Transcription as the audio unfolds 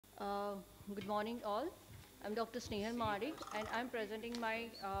Good morning all. I'm Dr. Snehal Marik and I'm presenting my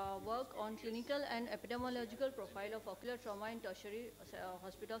work on clinical and epidemiological profile of ocular trauma in tertiary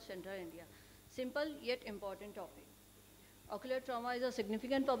hospitals central India. Simple yet important topic. Ocular trauma is a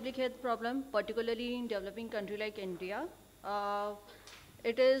significant public health problem, particularly in developing country like India. Uh,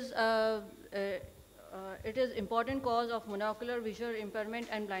 it is important cause of monocular visual impairment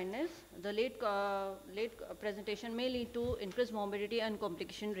and blindness. The late presentation may lead to increased morbidity and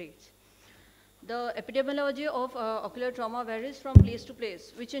complication rates. The epidemiology of ocular trauma varies from place to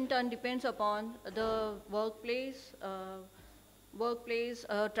place, which in turn depends upon the workplace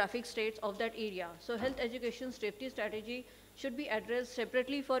traffic states of that area. So health education safety strategy should be addressed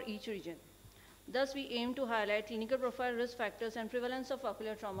separately for each region. Thus, we aim to highlight clinical profile, risk factors, and prevalence of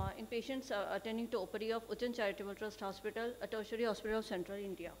ocular trauma in patients attending to OPD of Uchan Charitable Trust Hospital, a tertiary hospital of Central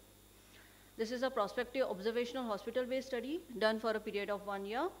India. This is a prospective observational hospital-based study done for a period of 1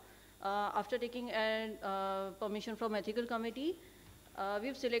 year. After taking permission from ethical committee,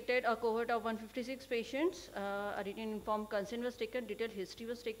 we've selected a cohort of 156 patients. A written informed consent was taken, detailed history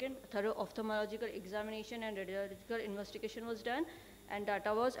was taken, thorough ophthalmological examination and radiological investigation was done, and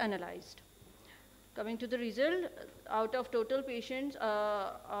data was analyzed. Coming to the result, out of total patients,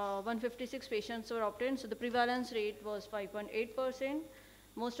 156 patients were obtained, so the prevalence rate was 5.8%.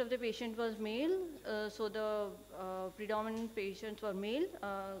 Most of the patient was male, so the predominant patients were male,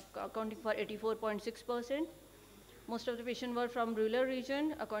 accounting for 84.6%. Most of the patients were from rural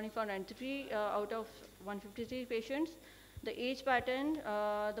region, accounting for 93 out of 153 patients. The age pattern,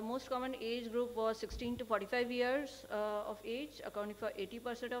 the most common age group was 16 to 45 years of age, accounting for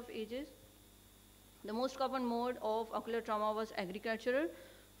 80% of ages. The most common mode of ocular trauma was agricultural,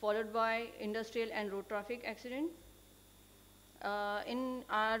 followed by industrial and road traffic accident. In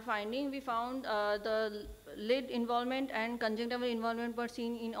our finding, we found the lid involvement and conjunctival involvement were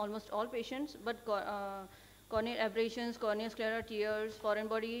seen in almost all patients, but corneal aberrations, corneal scleral tears, foreign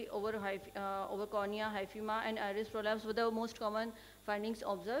body over cornea, hyphema, and iris prolapse were the most common findings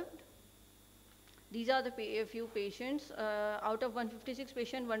observed. These are the few patients. Out of 156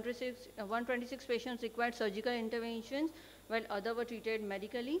 patients, 126 patients required surgical interventions, while others were treated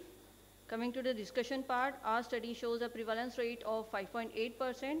medically. Coming to the discussion part, our study shows a prevalence rate of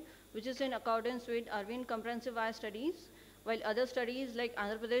 5.8%, which is in accordance with Arvind Comprehensive Eye Studies, while other studies like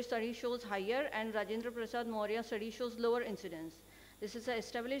Andhra Pradesh study shows higher and Rajendra Prasad Maurya study shows lower incidence. This is an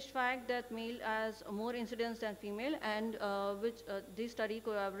established fact that male has more incidence than female, and this study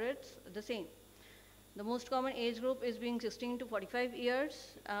corroborates the same. The most common age group is being 16 to 45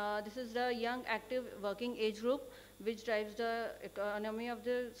 years. This is the young active working age group which drives the economy of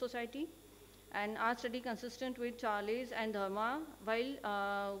the society. And our study consistent with Charlie's and Dharma,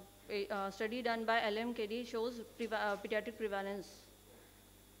 while a study done by LMKD shows pediatric prevalence.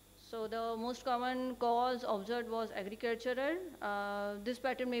 So the most common cause observed was agricultural. This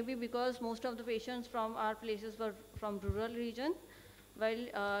pattern may be because most of the patients from our places were from rural region,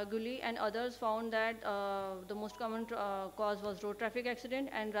 while Gully and others found that the most common cause was road traffic accident,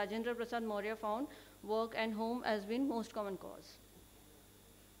 and Rajendra Prasad Maurya found work and home as being most common cause.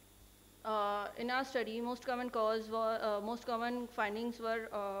 In our study, most common findings were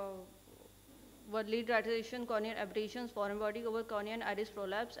lid lateration, corneal aberrations, foreign body over cornea and iris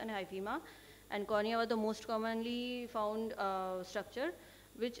prolapse, and hyphema. And cornea was the most commonly found structure,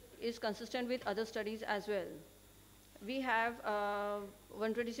 which is consistent with other studies as well. We have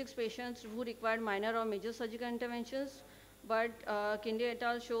 126 patients who required minor or major surgical interventions, but Kinde et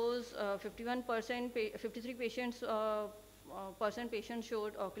al. Shows 53 patients patients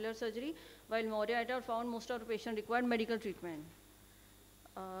showed ocular surgery, while Maurya et al. Found most of the patients required medical treatment.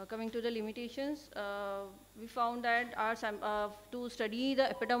 Coming to the limitations, we found that to study the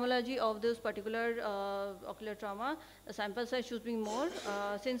epidemiology of this particular ocular trauma, the sample size should be more.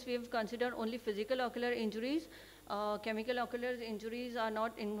 Since we have considered only physical ocular injuries, chemical ocular injuries are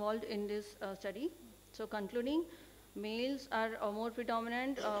not involved in this study. So concluding, males are more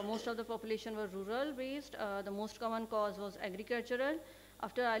predominant. Most of the population were rural based. The most common cause was agricultural.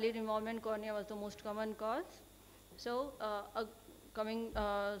 After eyelid involvement, cornea was the most common cause. So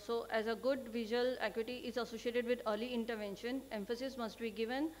so as a good visual acuity is associated with early intervention, emphasis must be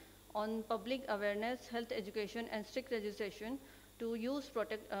given on public awareness, health education, and strict registration to use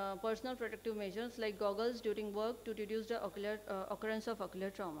personal protective measures like goggles during work to reduce the occurrence of ocular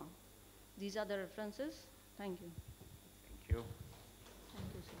trauma. These are the references. Thank you. Thank you. Thank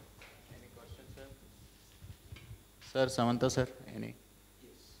you, sir. Any questions, sir? Sir, Samantha, sir, any?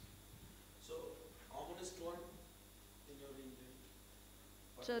 Yes. So, commonest one in your region?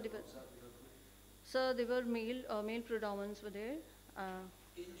 Sir, they were male predominance were there.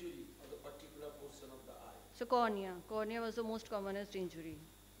 Injury of the particular So cornea was the most commonest injury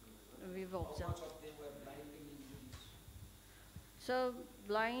we've How observed. much of them were blinding injuries? So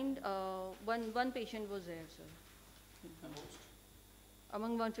blind, one patient was there, sir. Amongst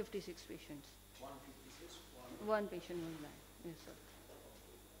Among 156 patients, 156, one patient was blind. Yes, sir.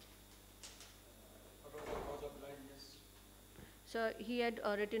 what was the cause of blindness? So he had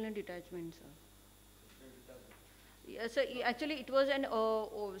retinal detachment, sir. Because Yes, sir. Actually, it was an.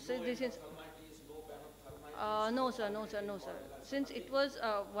 So no this is. endophthalmitis, no panophthalmitis. No, sir. No, sir. No, sir. Since it was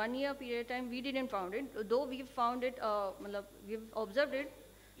 1 year period time, we didn't found it. Though we found it, we've observed it,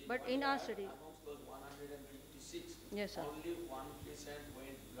 but in our study. Amongst those 156, Yes, sir. only one patient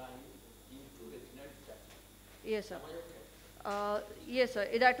went blind due to retinal detachment. Yes, sir. Am I okay? Yes, sir.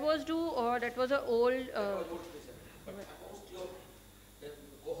 That was due, or that was an old. That was old patient. But amongst your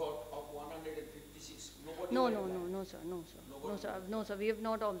cohort of 156, nobody No, went no, blind. no, no, sir, no, sir, no, Nobody sir, no, sir. We have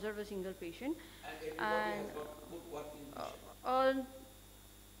not observed a single patient. And everybody And has got good working vision.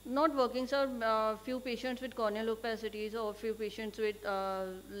 not working, sir. Few patients with corneal opacities or few patients with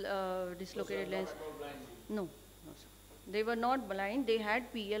dislocated Those are lens. not at all blind. No, no, sir. They were not blind. They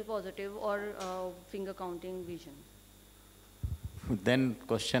had PL positive or finger counting vision. Then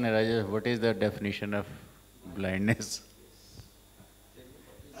question arises, what is the definition of blindness?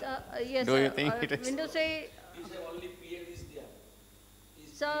 Yes, Do you sir. think it is- Window say, You say only PL is there.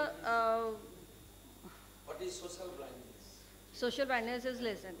 sir, What is social blindness? social blindness is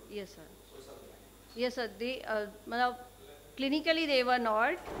less than. Yes, sir. Social blindness. Yes, sir. They, clinically they were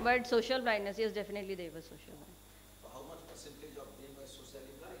not, but social blindness, yes, definitely they were social blind. So how much percentage of them were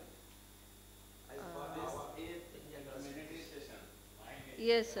socially blind? As per our community session.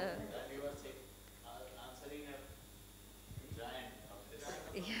 Yes, sir. That you are answering a giant of this.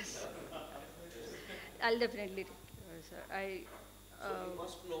 Yes. I'll definitely take care, sir. So you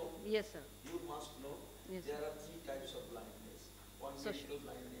must know, Yes, sir. you must know, Yes, there sir. are three types of blindness. One Social. medical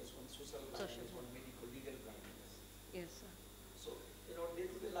blindness, one social blindness, Social. one medical legal blindness. Yes, sir. So,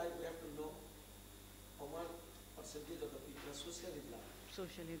 day-to-day life, we have to know how much percentage of the people are socially blind.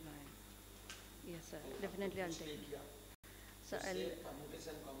 Socially blind. Yes, sir. Definitely I'll take it. So I'll,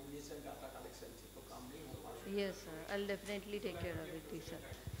 Communication, data collection, तो काम नहीं हो पा रहा. yes, sir. I'll definitely take care of it, sir.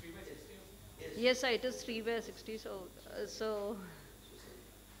 Yes, sir. It is 3/60. So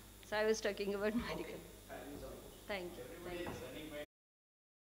I was talking about medical. Thank you. Thank you.